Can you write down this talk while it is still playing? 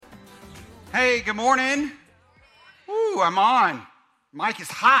Hey, good morning. Ooh, I'm on. Mic is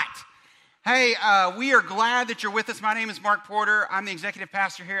hot. Hey, we are glad that you're with us. My name is Mark Porter. I'm the executive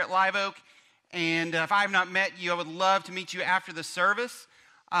pastor here at Live Oak. And if I have not met you, I would love to meet you after the service.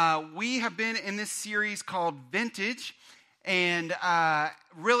 We have been in this series called Vintage. And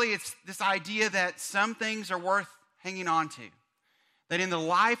really, it's this idea that some things are worth hanging on to. That in the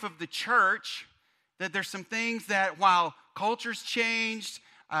life of the church, that there's some things that while culture's changed,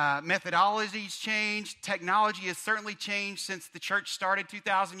 methodologies changed, technology has certainly changed since the church started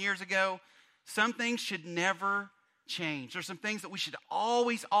 2,000 years ago, some things should never change. There's some things that we should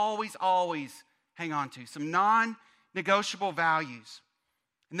always hang on to, some non-negotiable values.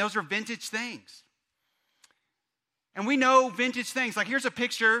 And those are vintage things. And we know vintage things. Like here's a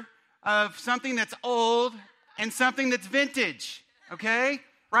picture of something that's old and something that's vintage, okay?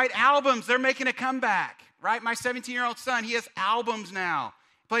 Right? Albums, they're making a comeback, right? My 17-year-old son, he has albums now.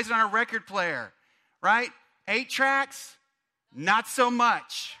 He plays it on a record player, right? 8 tracks, not so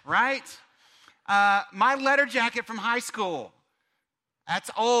much, right? My letter jacket from high school, that's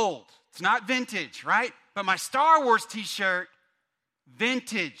old. It's not vintage, right? But my Star Wars t-shirt,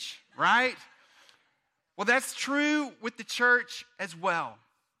 vintage, right? Well, that's true with the church as well.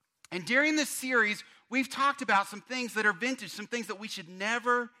 And during this series, we've talked about some things that are vintage, some things that we should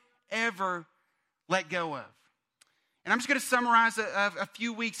never, ever let go of. And I'm just going to summarize a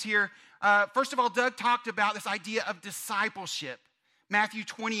few weeks here. First of all, Doug talked about this idea of discipleship. Matthew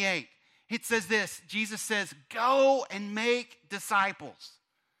 28. It says this, Jesus says, go and make disciples.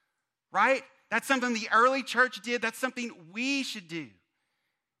 Right? That's something the early church did. That's something we should do.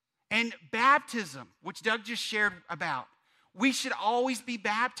 And baptism, which Doug just shared about, we should always be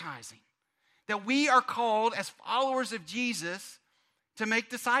baptizing. That we are called as followers of Jesus to make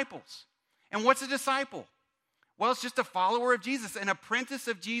disciples. And what's a disciple? Well, it's just a follower of Jesus, an apprentice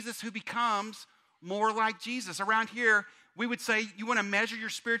of Jesus who becomes more like Jesus. Around here, we would say you want to measure your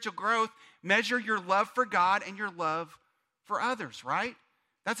spiritual growth, measure your love for God and your love for others, right?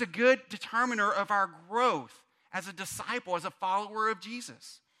 That's a good determiner of our growth as a disciple, as a follower of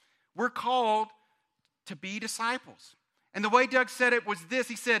Jesus. We're called to be disciples. And the way Doug said it was this.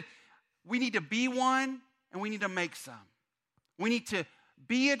 He said, we need to be one and we need to make some. We need to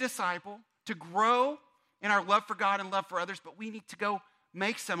be a disciple, to grow in our love for God and love for others, but we need to go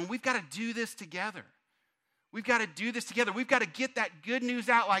make some. And we've got to do this together. We've got to do this together. We've got to get that good news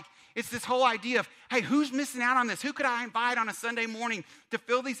out. Like it's this whole idea of, hey, who's missing out on this? Who could I invite on a Sunday morning to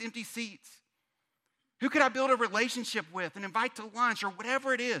fill these empty seats? Who could I build a relationship with and invite to lunch or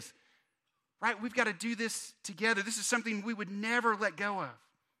whatever it is? Right? We've got to do this together. This is something we would never let go of.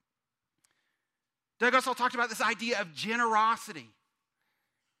 Doug also talked about this idea of generosity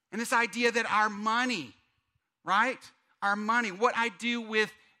and this idea that our money, right? Our money, what I do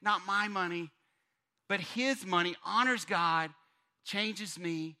with not my money, but his money honors God, changes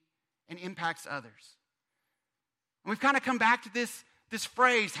me, and impacts others. And we've kind of come back to this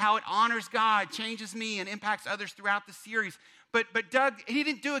phrase, how it honors God, changes me, and impacts others throughout the series. But Doug, he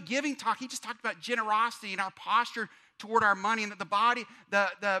didn't do a giving talk. He just talked about generosity and our posture toward our money, and that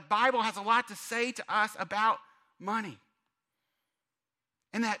the Bible has a lot to say to us about money.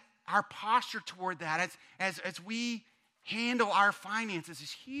 And that our posture toward that as we handle our finances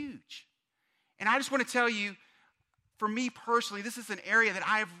is huge. And I just want to tell you, for me personally, this is an area that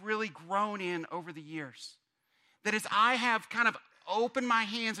I have really grown in over the years. That as I have kind of opened my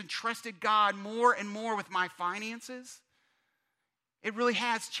hands and trusted God more and more with my finances, it really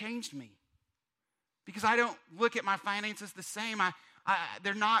has changed me. Because I don't look at my finances the same.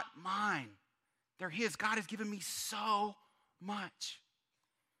 They're not mine. They're his. God has given me so much.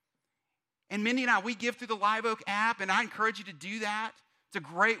 And Mindy and I, we give through the Live Oak app, and I encourage you to do that. It's a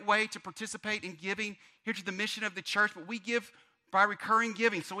great way to participate in giving here to the mission of the church, but we give by recurring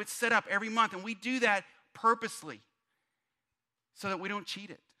giving, so it's set up every month, and we do that purposely so that we don't cheat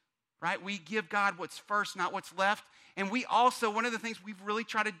it, right? We give God what's first, not what's left, and we also, one of the things we've really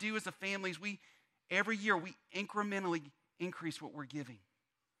tried to do as a family is every year we incrementally increase what we're giving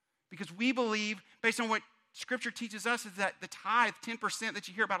because we believe, based on what Scripture teaches us, is that the tithe, 10% that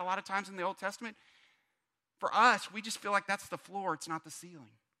you hear about a lot of times in the Old Testament, for us, we just feel like that's the floor, it's not the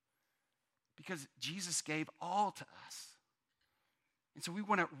ceiling. Because Jesus gave all to us. And so we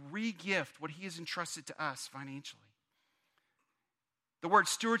want to re-gift what he has entrusted to us financially. The word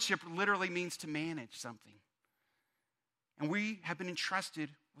stewardship literally means to manage something. And we have been entrusted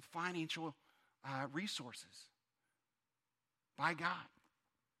with financial resources by God.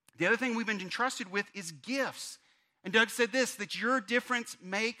 The other thing we've been entrusted with is gifts. And Doug said this, that your difference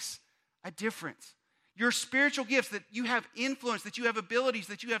makes a difference. Your spiritual gifts, that you have influence, that you have abilities,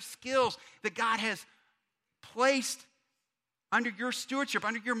 that you have skills that God has placed under your stewardship,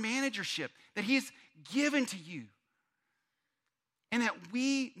 under your managership, that He's given to you. And that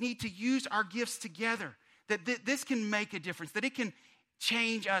we need to use our gifts together, that this can make a difference, that it can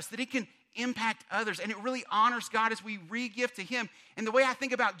change us, that it can impact others, and it really honors God as we re-gift to Him. And the way I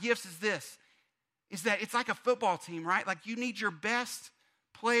think about gifts is this, is that it's like a football team, right? Like you need your best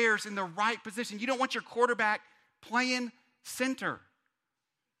players in the right position. You don't want your quarterback playing center,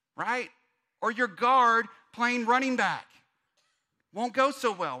 right? Or your guard playing running back. Won't go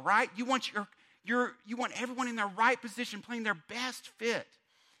so well, right? You want you want everyone in their right position playing their best fit.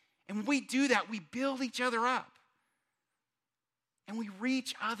 And when we do that, we build each other up. And we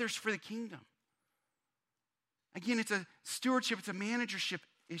reach others for the kingdom. Again, it's a stewardship, it's a managership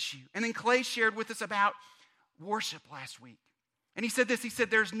issue. And then Clay shared with us about worship last week. And he said this, he said,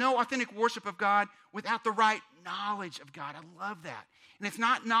 there's no authentic worship of God without the right knowledge of God. I love that. And it's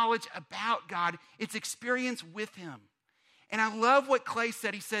not knowledge about God, it's experience with Him. And I love what Clay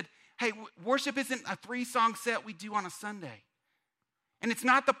said. He said, hey, worship isn't a 3-song set we do on a Sunday. And it's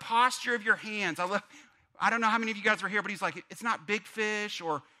not the posture of your hands. I don't know how many of you guys were here, but he's like, it's not Big Fish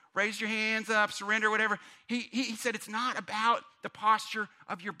or raise your hands up, surrender, whatever. He said it's not about the posture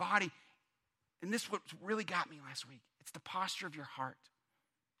of your body. And this is what really got me last week. It's the posture of your heart.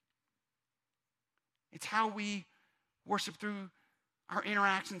 It's how we worship through our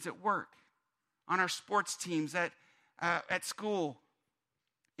interactions at work, on our sports teams, at school,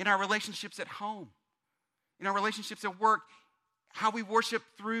 in our relationships at home, in our relationships at work, how we worship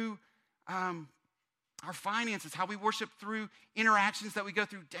through our finances, how we worship through interactions that we go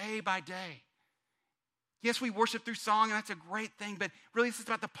through day by day. Yes, we worship through song, and that's a great thing, but really this is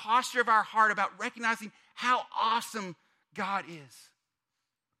about the posture of our heart, about recognizing how awesome God is.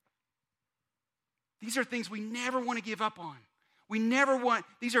 These are things we never want to give up on.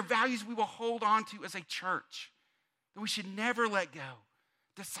 These are values we will hold on to as a church, that we should never let go.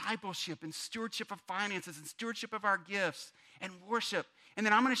 Discipleship and stewardship of finances and stewardship of our gifts and worship. And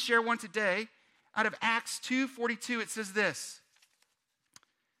then I'm going to share one today out of Acts 2:42. It says this: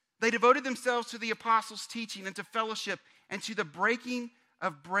 they devoted themselves to the apostles' teaching and to fellowship and to the breaking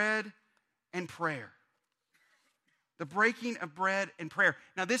of bread and prayer. The breaking of bread and prayer.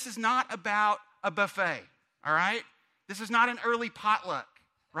 Now, this is not about a buffet, all right? This is not an early potluck,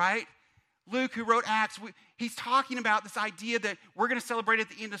 right? Luke, who wrote Acts, he's talking about this idea that we're going to celebrate at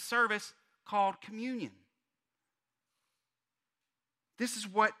the end of service called communion. This is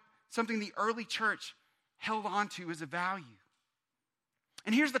something the early church held on to as a value.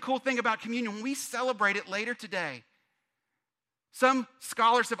 And here's the cool thing about communion. When we celebrate it later today, some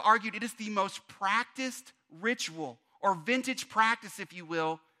scholars have argued it is the most practiced ritual or vintage practice, if you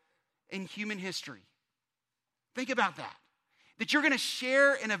will, in human history. Think about that. That you're going to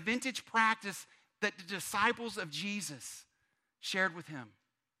share in a vintage practice that the disciples of Jesus shared with Him.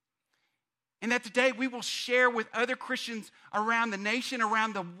 And that today we will share with other Christians around the nation,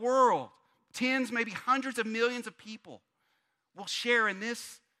 around the world. Tens, maybe hundreds of millions of people will share in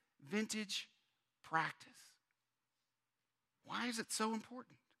this vintage practice. Why is it so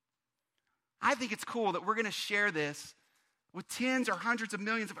important? I think it's cool that we're going to share this with tens or hundreds of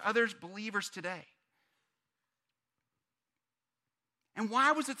millions of other believers today. And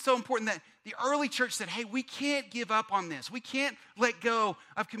why was it so important that the early church said, hey, we can't give up on this. We can't let go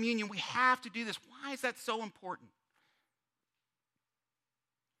of communion. We have to do this. Why is that so important?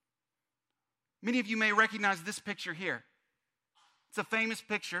 Many of you may recognize this picture here. It's a famous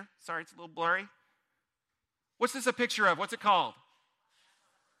picture. Sorry, it's a little blurry. What's this a picture of? What's it called?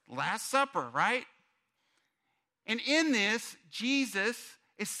 Last Supper, right? And in this, Jesus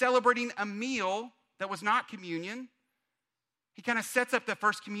is celebrating a meal that was not communion. He kind of sets up the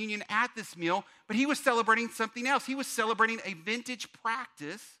first communion at this meal, but he was celebrating something else. He was celebrating a vintage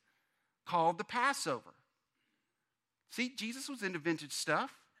practice called the Passover. See, Jesus was into vintage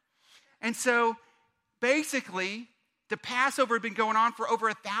stuff. And so basically, the Passover had been going on for over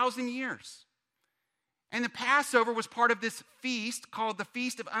 1,000 years. And the Passover was part of this feast called the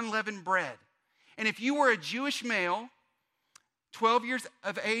Feast of Unleavened Bread. And if you were a Jewish male, 12 years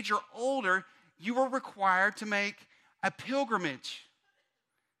of age or older, you were required to make a pilgrimage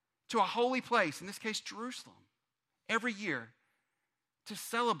to a holy place, in this case, Jerusalem, every year to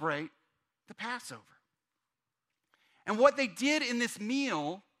celebrate the Passover. And what they did in this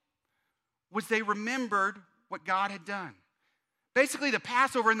meal was they remembered what God had done. Basically, the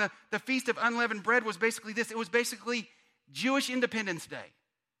Passover and the Feast of Unleavened Bread was basically this. It was basically Jewish Independence Day.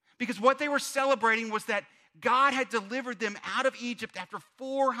 Because what they were celebrating was that God had delivered them out of Egypt after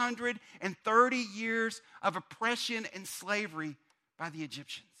 430 years of oppression and slavery by the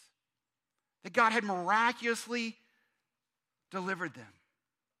Egyptians. That God had miraculously delivered them.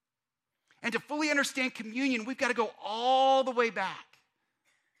 And to fully understand communion, we've got to go all the way back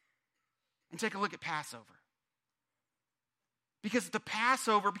and take a look at Passover. Because the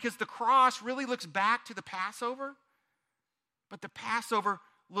cross really looks back to the Passover, but the Passover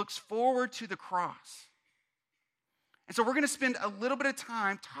looks forward to the cross. And so we're going to spend a little bit of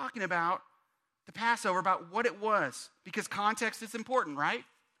time talking about the Passover, about what it was, because context is important, right?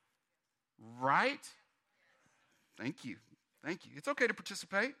 Right? Thank you. It's okay to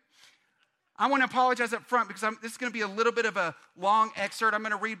participate. I want to apologize up front because this is going to be a little bit of a long excerpt I'm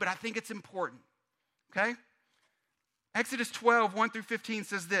going to read, but I think it's important. Okay? Exodus 12, 1 through 15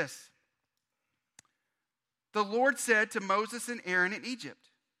 says this. The Lord said to Moses and Aaron in Egypt,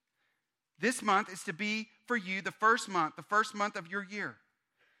 this month is to be for you the first month of your year.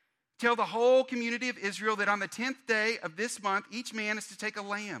 Tell the whole community of Israel that on the 10th day of this month, each man is to take a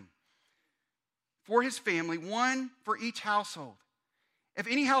lamb for his family, one for each household. If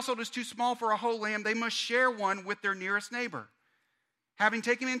any household is too small for a whole lamb, they must share one with their nearest neighbor, having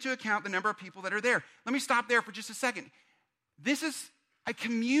taken into account the number of people that are there. Let me stop there for just a second. This is a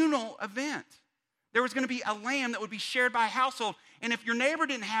communal event. There was going to be a lamb that would be shared by a household, and if your neighbor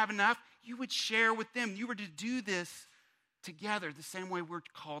didn't have enough, you would share with them. You were to do this together, the same way we're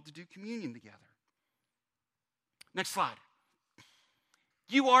called to do communion together. Next slide.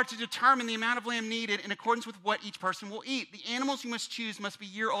 You are to determine the amount of lamb needed in accordance with what each person will eat. The animals you must choose must be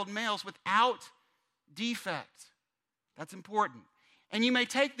year-old males without defect. That's important. And you may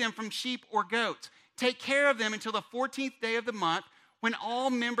take them from sheep or goats. Take care of them until the 14th day of the month, when all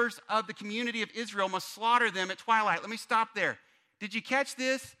members of the community of Israel must slaughter them at twilight. Let me stop there. Did you catch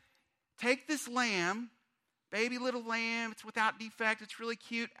this? Take this lamb, baby little lamb, it's without defect, it's really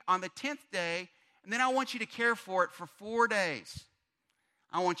cute, on the 10th day, and then I want you to care for it for 4 days.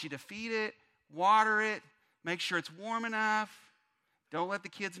 I want you to feed it, water it, make sure it's warm enough. Don't let the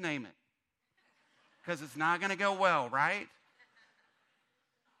kids name it, because it's not going to go well, right?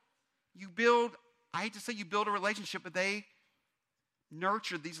 I hate to say you build a relationship, but they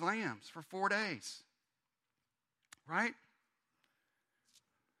nurtured these lambs for 4 days, right?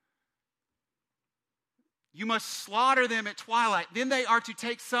 You must slaughter them at twilight. Then they are to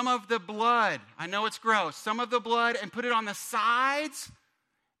take some of the blood. I know it's gross. Some of the blood and put it on the sides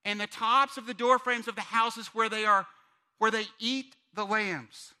and the tops of the door frames of the houses where they eat the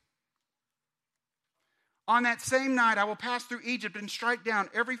lambs. On that same night, I will pass through Egypt and strike down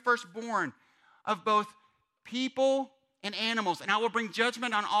every firstborn of both people and animals, and I will bring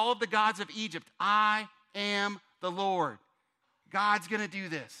judgment on all of the gods of Egypt. I am the Lord. God's going to do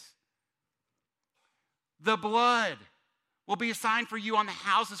this. The blood will be a sign for you on the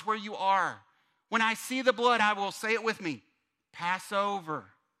houses where you are. When I see the blood, I will, say it with me, Passover.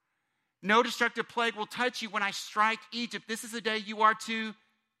 No destructive plague will touch you when I strike Egypt. This is a day you are to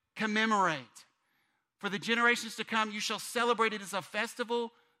commemorate. For the generations to come, you shall celebrate it as a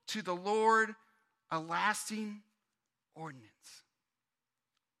festival to the Lord, a lasting ordinance.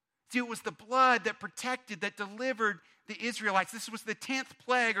 See, it was the blood that protected, that delivered the Israelites. This was the 10th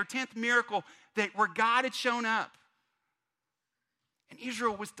plague or 10th miracle where God had shown up. And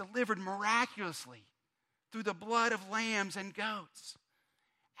Israel was delivered miraculously through the blood of lambs and goats,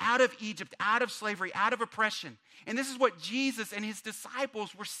 out of Egypt, out of slavery, out of oppression. And this is what Jesus and his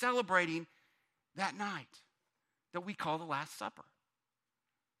disciples were celebrating that night that we call the Last Supper.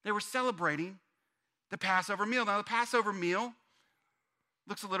 They were celebrating the Passover meal. Now, the Passover meal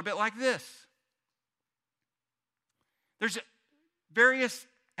looks a little bit like this. There's various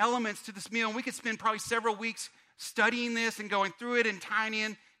elements to this meal, and we could spend probably several weeks studying this and going through it and tying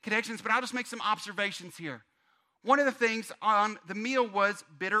in connections, but I'll just make some observations here. One of the things on the meal was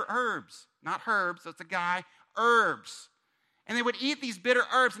bitter herbs. Not herbs, that's a guy, herbs. And they would eat these bitter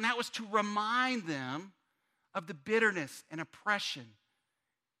herbs, and that was to remind them of the bitterness and oppression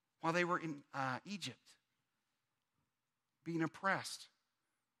while they were in Egypt, being oppressed,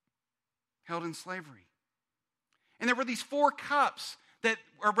 held in slavery. And there were these 4 cups that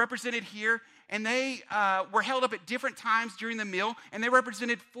are represented here, and they were held up at different times during the meal, and they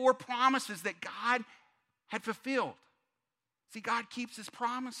represented 4 promises that God had fulfilled. See, God keeps his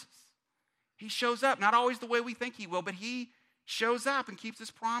promises. He shows up, not always the way we think he will, but he shows up and keeps his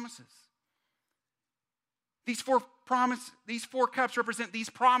promises. These 4 cups represent these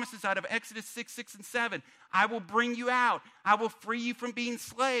promises out of Exodus 6, 6, and 7. I will bring you out. I will free you from being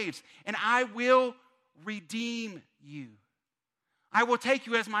slaves, and I will redeem you. I will take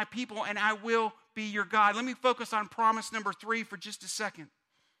you as my people, and I will be your God. Let me focus on promise number 3 for just a second.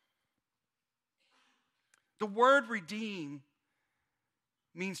 The word redeem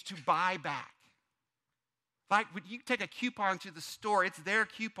means to buy back. Like when you take a coupon to the store, it's their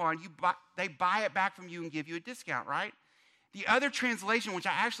coupon. They buy it back from you and give you a discount, right? The other translation, which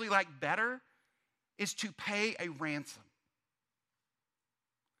I actually like better, is to pay a ransom.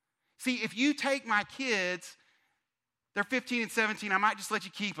 See, if you take my kids, they're 15 and 17, I might just let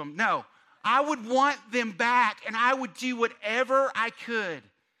you keep them. No, I would want them back, and I would do whatever I could.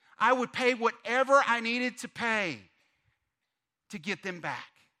 I would pay whatever I needed to pay to get them back.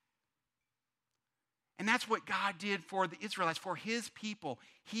 And that's what God did for the Israelites, for his people.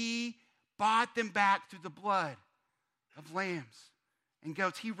 He bought them back through the blood of lambs and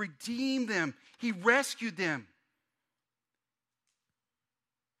goats. He redeemed them. He rescued them.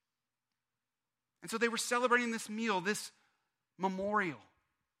 And so they were celebrating this meal, this memorial,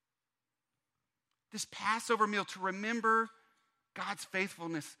 this Passover meal to remember God's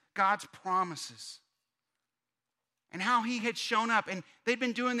faithfulness, God's promises, and how he had shown up. And they'd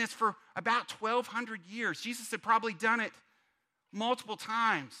been doing this for about 1,200 years. Jesus had probably done it multiple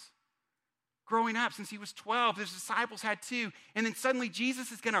times growing up since he was 12. His disciples had too. And then suddenly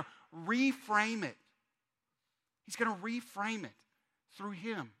Jesus is going to reframe it. He's going to reframe it through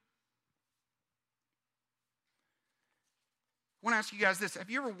him. I want to ask you guys this. Have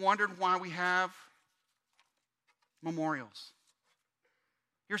you ever wondered why we have memorials?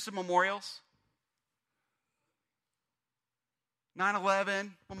 Here's some memorials. 9/11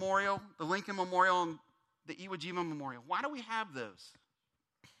 Memorial, the Lincoln Memorial, and the Iwo Jima Memorial. Why do we have those?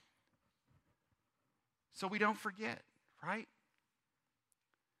 So we don't forget, right?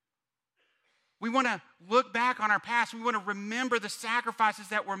 We want to look back on our past. We want to remember the sacrifices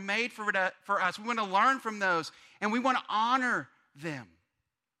that were made for us. We want to learn from those, and we want to honor them.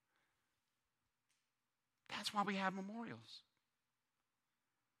 That's why we have memorials.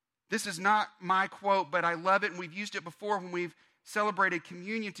 This is not my quote, but I love it, and we've used it before when we've celebrated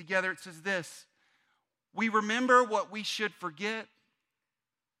communion together. It says this: we remember what we should forget,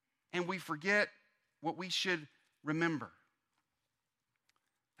 and we forget what we should remember.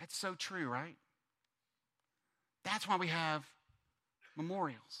 That's so true, right? That's why we have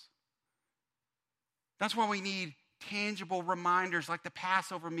memorials. That's why we need tangible reminders like the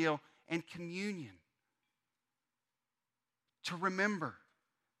Passover meal and communion to remember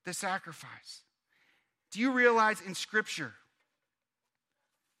the sacrifice. Do you realize in Scripture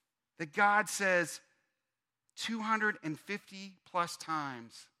that God says 250 plus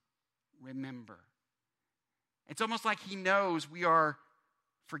times, remember? It's almost like he knows we are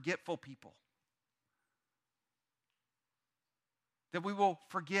forgetful people. That we will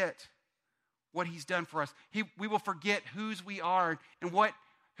forget what he's done for us. We will forget whose we are and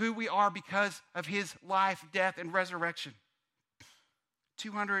who we are because of his life, death, and resurrection.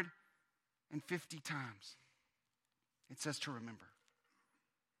 250 times it says to remember.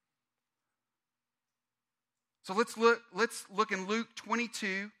 So let's look in Luke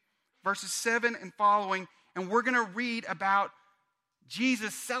 22, verses 7 and following, and we're going to read about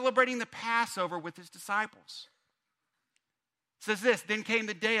Jesus celebrating the Passover with his disciples. It says this: then came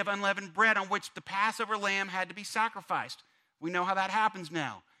the day of unleavened bread on which the Passover lamb had to be sacrificed. We know how that happens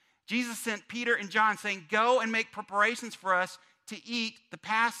now. Jesus sent Peter and John saying, go and make preparations for us to eat the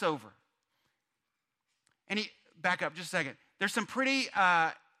Passover. And back up just a second. There's some pretty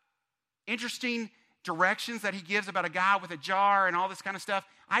interesting directions that he gives about a guy with a jar and all this kind of stuff.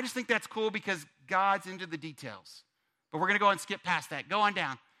 I just think that's cool because God's into the details. But we're going to go and skip past that. Go on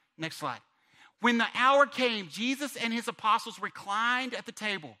down. Next slide. When the hour came, Jesus and his apostles reclined at the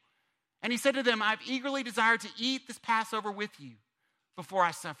table. And he said to them, I've eagerly desired to eat this Passover with you before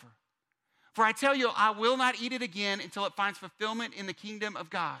I suffer. For I tell you, I will not eat it again until it finds fulfillment in the kingdom of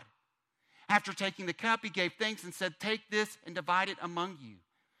God. After taking the cup, he gave thanks and said, take this and divide it among you.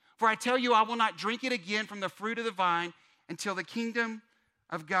 For I tell you, I will not drink it again from the fruit of the vine until the kingdom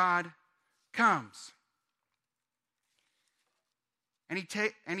of God comes. And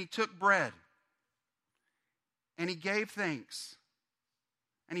he took bread, and he gave thanks,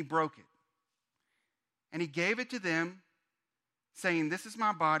 and he broke it. And he gave it to them, saying, this is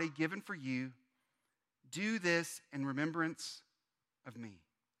my body given for you. Do this in remembrance of me.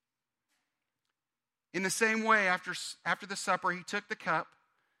 In the same way, after the supper, he took the cup,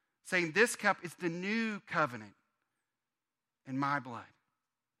 saying, this cup is the new covenant in my blood,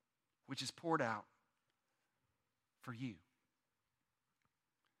 which is poured out for you.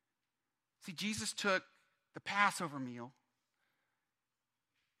 See, Jesus took the Passover meal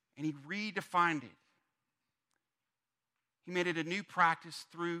and he redefined it. He made it a new practice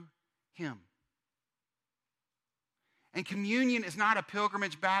through him. And communion is not a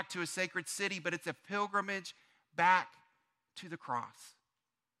pilgrimage back to a sacred city, but it's a pilgrimage back to the cross.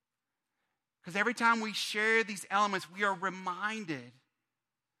 Because every time we share these elements, we are reminded,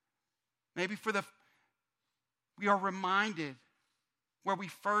 we are reminded where we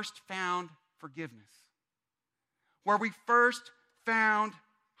first found forgiveness, where we first found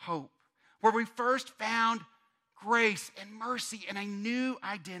hope, where we first found grace and mercy and a new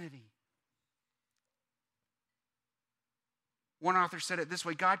identity. One author said it this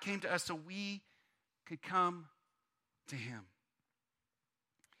way: God came to us so we could come to him.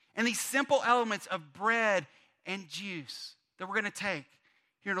 And these simple elements of bread and juice that we're going to take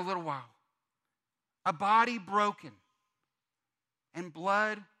here in a little while, a body broken and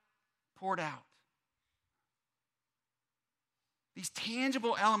blood poured out. These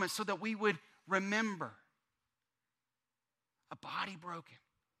tangible elements so that we would remember a body broken.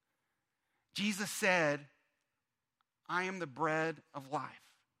 Jesus said, I am the bread of life.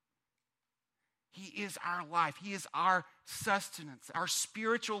 He is our life. He is our sustenance. Our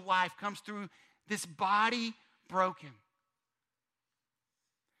spiritual life comes through this body broken.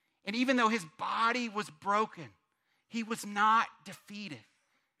 And even though his body was broken, he was not defeated.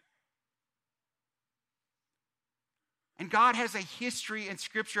 And God has a history in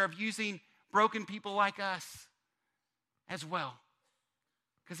Scripture of using broken people like us as well,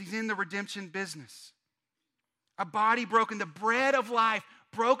 because he's in the redemption business. A body broken, the bread of life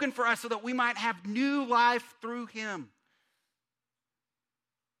broken for us so that we might have new life through him.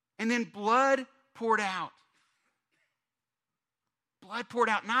 And then blood poured out. Blood poured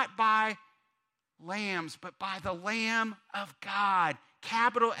out not by lambs, but by the Lamb of God.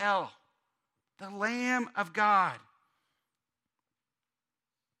 Capital L. The Lamb of God.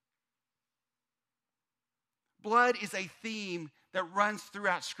 Blood is a theme that runs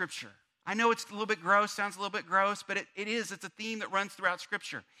throughout Scripture. I know it's a little bit gross, sounds a little bit gross, but it is. It's a theme that runs throughout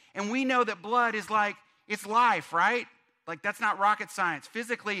Scripture. And we know that blood is like, it's life, right? Like, that's not rocket science.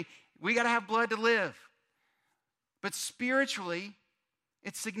 Physically, we got to have blood to live. But spiritually,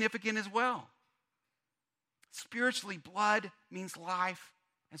 it's significant as well. Spiritually, blood means life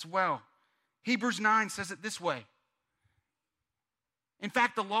as well. Hebrews 9 says it this way. In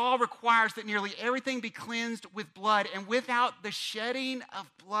fact, the law requires that nearly everything be cleansed with blood, and without the shedding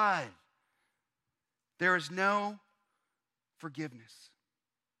of blood, there is no forgiveness.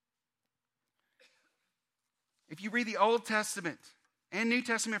 If you read the Old Testament and New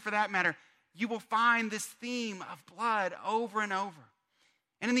Testament for that matter, you will find this theme of blood over and over.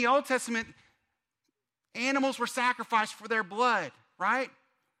 And in the Old Testament, animals were sacrificed for their blood, right?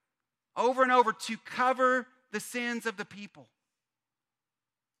 Over and over to cover the sins of the people.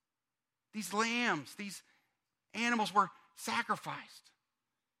 These lambs, these animals were sacrificed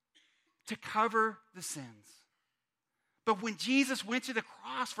to cover the sins. But when Jesus went to the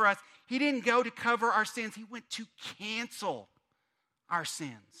cross for us, he didn't go to cover our sins. He went to cancel our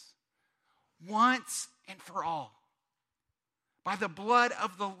sins once and for all by the blood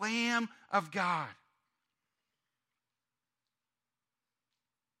of the Lamb of God.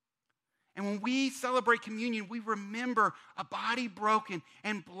 And when we celebrate communion, we remember a body broken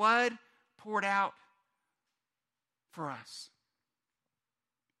and blood poured out for us.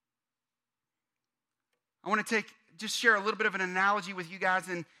 I want to just share a little bit of an analogy with you guys,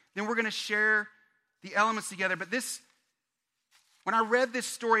 and then we're going to share the elements together. But when I read this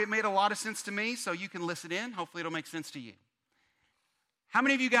story, it made a lot of sense to me, so you can listen in. Hopefully it'll make sense to you. How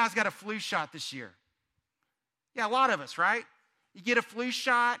many of you guys got a flu shot this year? Yeah, a lot of us, right? You get a flu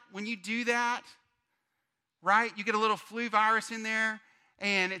shot. When you do that, right, you get a little flu virus in there,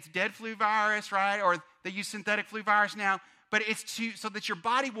 and it's dead flu virus, right? Or they use synthetic flu virus now. But it's so that your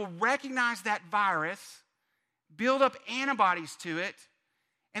body will recognize that virus, build up antibodies to it,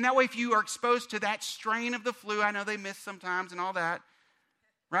 and that way if you are exposed to that strain of the flu, I know they miss sometimes and all that,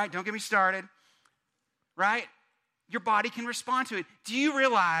 right? Don't get me started, right? Your body can respond to it. Do you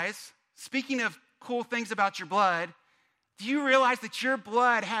realize, speaking of cool things about your blood, do you realize that your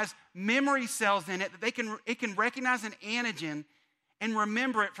blood has memory cells in it that it can recognize an antigen and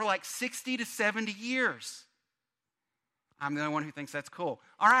remember it for like 60 to 70 years? I'm the only one who thinks that's cool.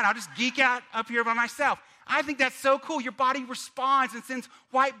 All right, I'll just geek out up here by myself. I think that's so cool. Your body responds and sends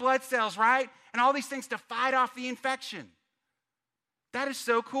white blood cells, right? And all these things to fight off the infection. That is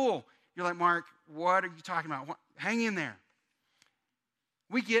so cool. You're like, Mark, what are you talking about? Hang in there.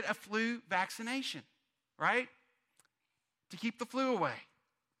 We get a flu vaccination, right? To keep the flu away.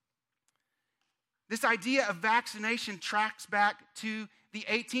 This idea of vaccination tracks back to the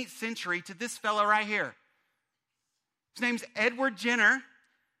 18th century to this fellow right here. His name's Edward Jenner.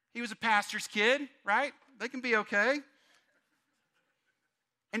 He was a pastor's kid, right? They can be okay.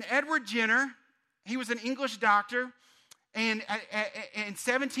 And Edward Jenner, he was an English doctor, and in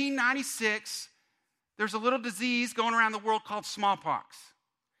 1796, there's a little disease going around the world called smallpox.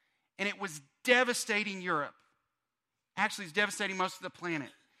 And it was devastating Europe. Actually, it's devastating most of the planet.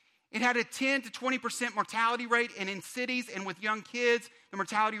 It had a 10 to 20% mortality rate, and in cities and with young kids, the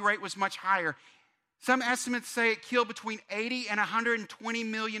mortality rate was much higher. Some estimates say it killed between 80 and 120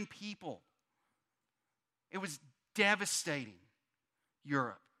 million people. It was devastating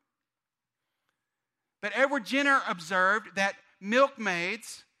Europe. But Edward Jenner observed that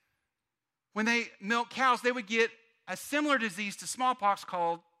milkmaids, when they milk cows, they would get a similar disease to smallpox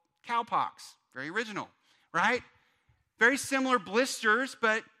called cowpox. Very original, right? Very similar blisters,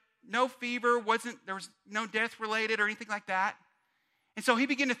 but no fever, there was no death related or anything like that. And so he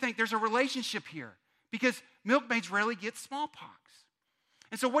began to think there's a relationship here because milkmaids rarely get smallpox.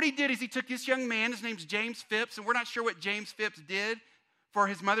 And so what he did is he took this young man, his name's James Phipps, and we're not sure what James Phipps did for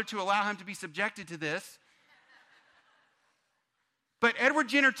his mother to allow him to be subjected to this. But Edward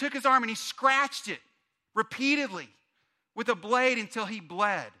Jenner took his arm and he scratched it repeatedly with a blade until he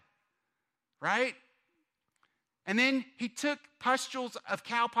bled, right? And then he took pustules of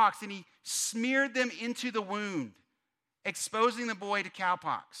cowpox and he smeared them into the wound, exposing the boy to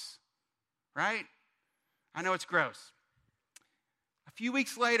cowpox, right? I know it's gross. A few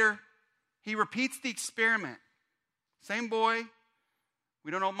weeks later, he repeats the experiment. Same boy.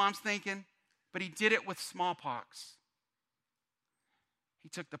 We don't know what mom's thinking, but he did it with smallpox. He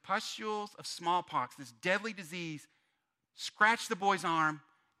took the pustules of smallpox, this deadly disease, scratched the boy's arm,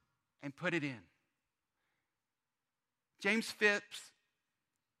 and put it in. James Phipps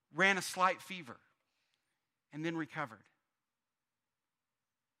ran a slight fever and then recovered.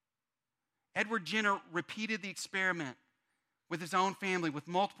 Edward Jenner repeated the experiment with his own family, with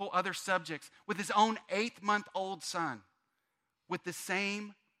multiple other subjects, with his own 8-month-old son, with the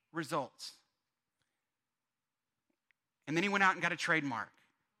same results. And then he went out and got a trademark.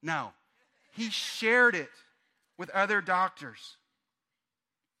 No, he shared it with other doctors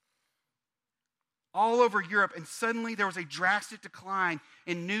all over Europe, and suddenly there was a drastic decline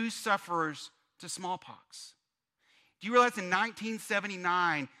in new sufferers to smallpox. Do you realize in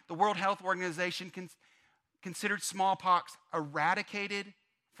 1979, the World Health Organization considered smallpox eradicated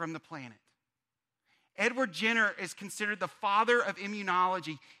from the planet? Edward Jenner is considered the father of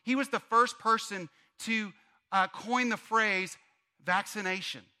immunology. He was the first person to coin the phrase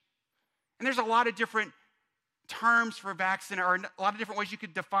vaccination. And there's a lot of different terms for vaccine, or a lot of different ways you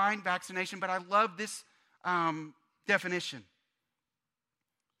could define vaccination, but I love this definition.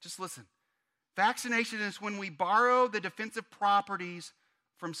 Just listen. Vaccination is when we borrow the defensive properties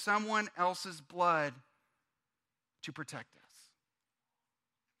from someone else's blood to protect us.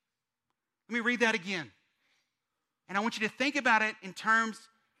 Let me read that again. And I want you to think about it in terms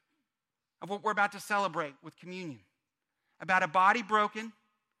of what we're about to celebrate with communion. About a body broken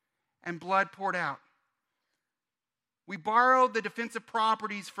and blood poured out. We borrow the defensive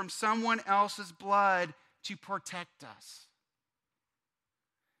properties from someone else's blood to protect us.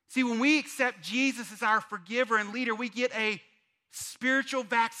 See, when we accept Jesus as our forgiver and leader, we get a spiritual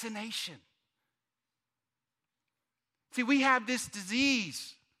vaccination. See, we have this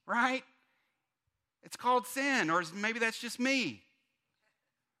disease, right? It's called sin, or maybe that's just me,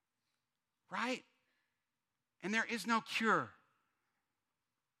 right? And there is no cure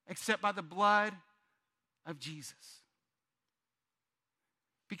except by the blood of Jesus.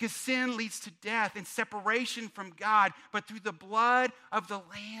 Because sin leads to death and separation from God, but through the blood of the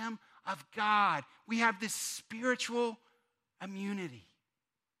Lamb of God, we have this spiritual immunity.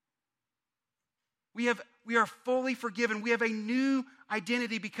 We are fully forgiven. We have a new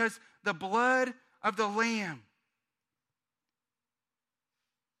identity because the blood of the Lamb.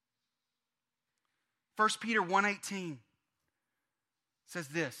 1 Peter 1:18 says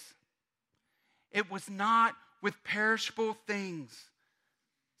this: "It was not with perishable things,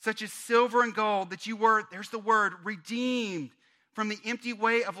 such as silver and gold, that you were," there's the word, "redeemed from the empty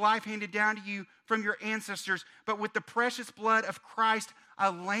way of life handed down to you from your ancestors, but with the precious blood of Christ,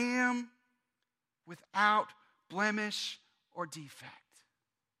 a lamb without blemish or defect."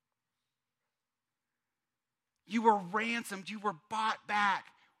 You were ransomed, you were bought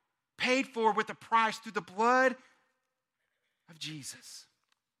back, paid for with a price through the blood of Jesus.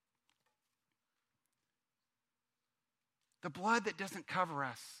 The blood that doesn't cover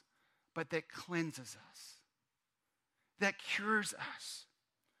us, but that cleanses us, that cures us,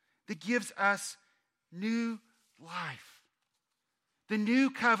 that gives us new life. The new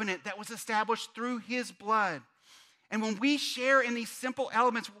covenant that was established through his blood. And when we share in these simple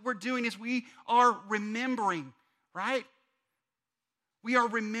elements, what we're doing is we are remembering, right? We are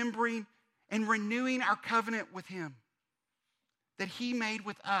remembering and renewing our covenant with him that he made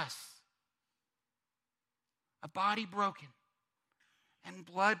with us. A body broken and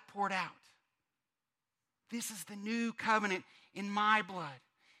blood poured out. This is the new covenant in my blood.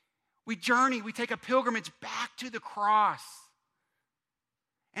 We journey, we take a pilgrimage back to the cross.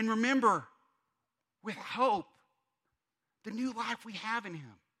 And remember, with hope, the new life we have in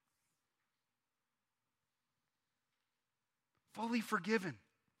him. Fully forgiven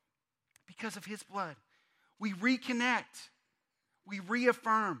because of his blood. We reconnect, we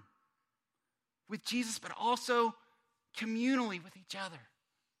reaffirm with Jesus, but also communally with each other.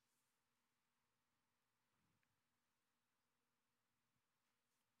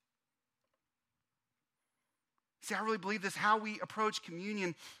 See, I really believe this. How we approach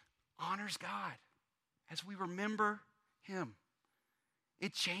communion honors God as we remember him.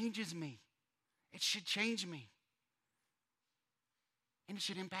 It changes me. It should change me. And it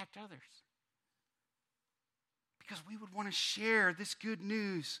should impact others. Because we would want to share this good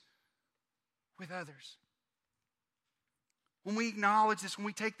news with others. When we acknowledge this, when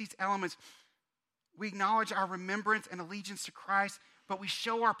we take these elements, we acknowledge our remembrance and allegiance to Christ, but we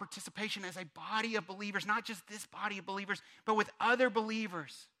show our participation as a body of believers, not just this body of believers, but with other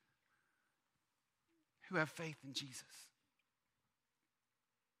believers who have faith in Jesus.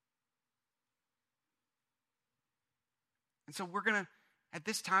 And so we're going to, at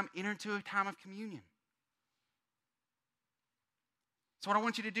this time, enter into a time of communion. So what I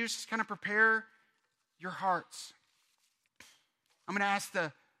want you to do is just kind of prepare your hearts. I'm going to ask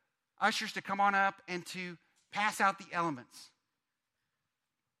the ushers to come on up and to pass out the elements.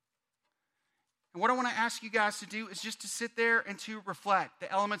 And what I want to ask you guys to do is just to sit there and to reflect.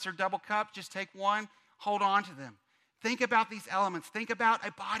 The elements are double cupped. Just take one, hold on to them. Think about these elements. Think about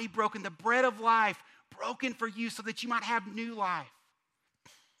a body broken, the bread of life broken for you so that you might have new life.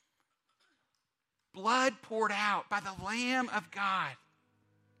 Blood poured out by the Lamb of God.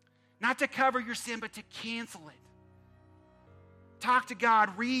 Not to cover your sin, but to cancel it. Talk to God,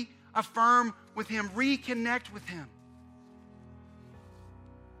 reaffirm with him, reconnect with him.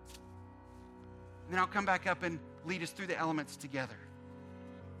 And then I'll come back up and lead us through the elements together.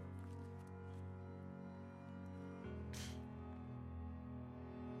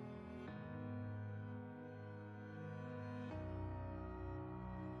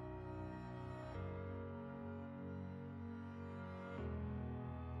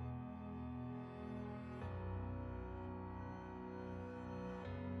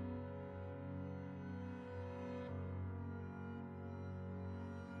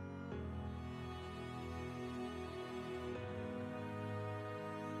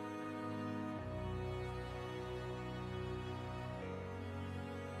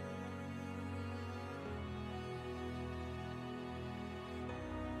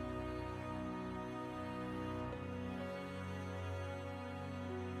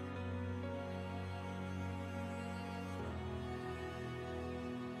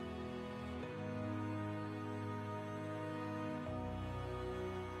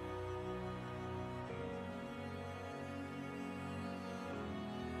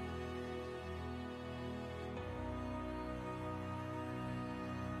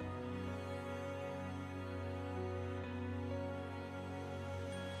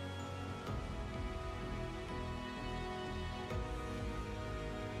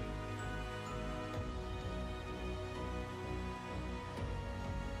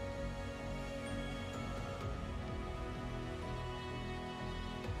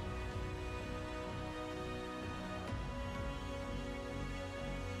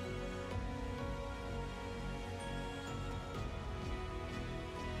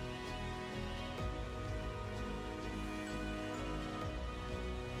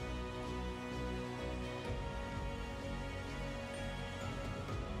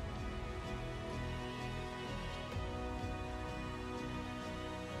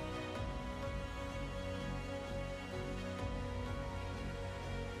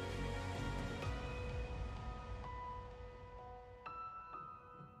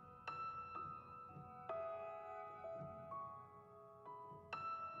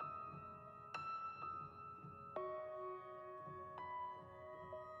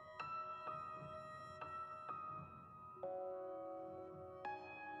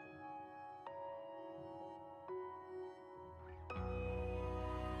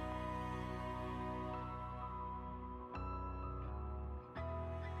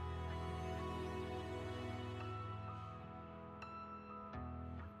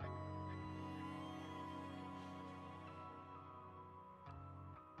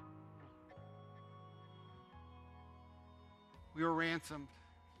 We were ransomed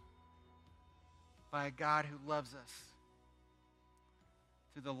by a God who loves us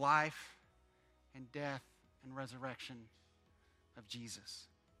through the life and death and resurrection of Jesus.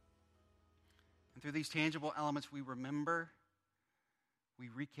 And through these tangible elements, we remember, we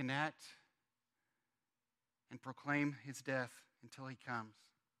reconnect, and proclaim his death until he comes.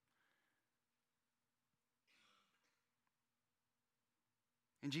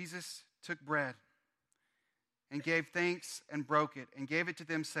 And Jesus took bread and gave thanks and broke it and gave it to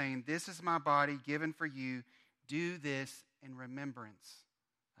them, saying, "This is my body given for you. Do this in remembrance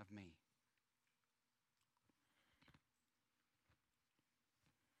of me."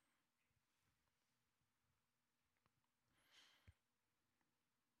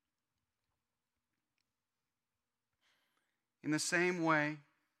 In the same way,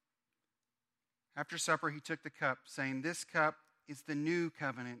 after supper, he took the cup, saying, "This cup is the new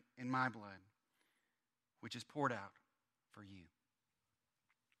covenant in my blood, which is poured out for you."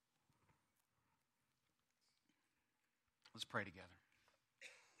 Let's pray together.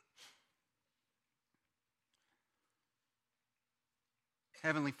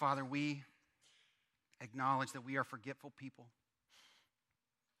 Heavenly Father, we acknowledge that we are forgetful people.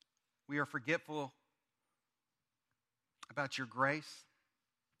 We are forgetful about your grace,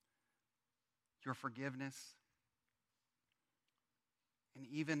 your forgiveness, and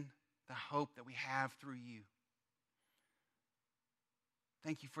even the hope that we have through you.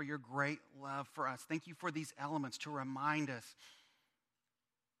 Thank you for your great love for us. Thank you for these elements to remind us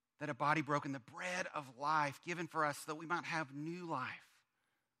that a body broken, the bread of life given for us so that we might have new life,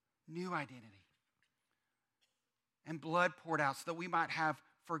 new identity, and blood poured out so that we might have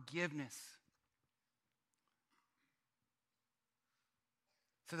forgiveness,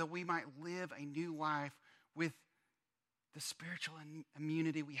 so that we might live a new life with the spiritual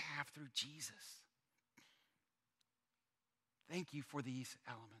immunity we have through Jesus. Thank you for these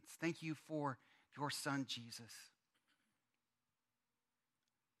elements. Thank you for your Son, Jesus,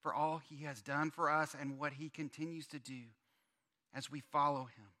 for all he has done for us and what he continues to do as we follow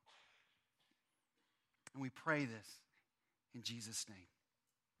him. And we pray this in Jesus' name.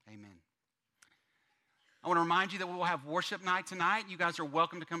 Amen. I want to remind you that we will have worship night tonight. You guys are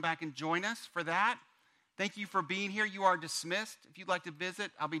welcome to come back and join us for that. Thank you for being here. You are dismissed. If you'd like to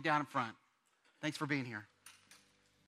visit, I'll be down in front. Thanks for being here.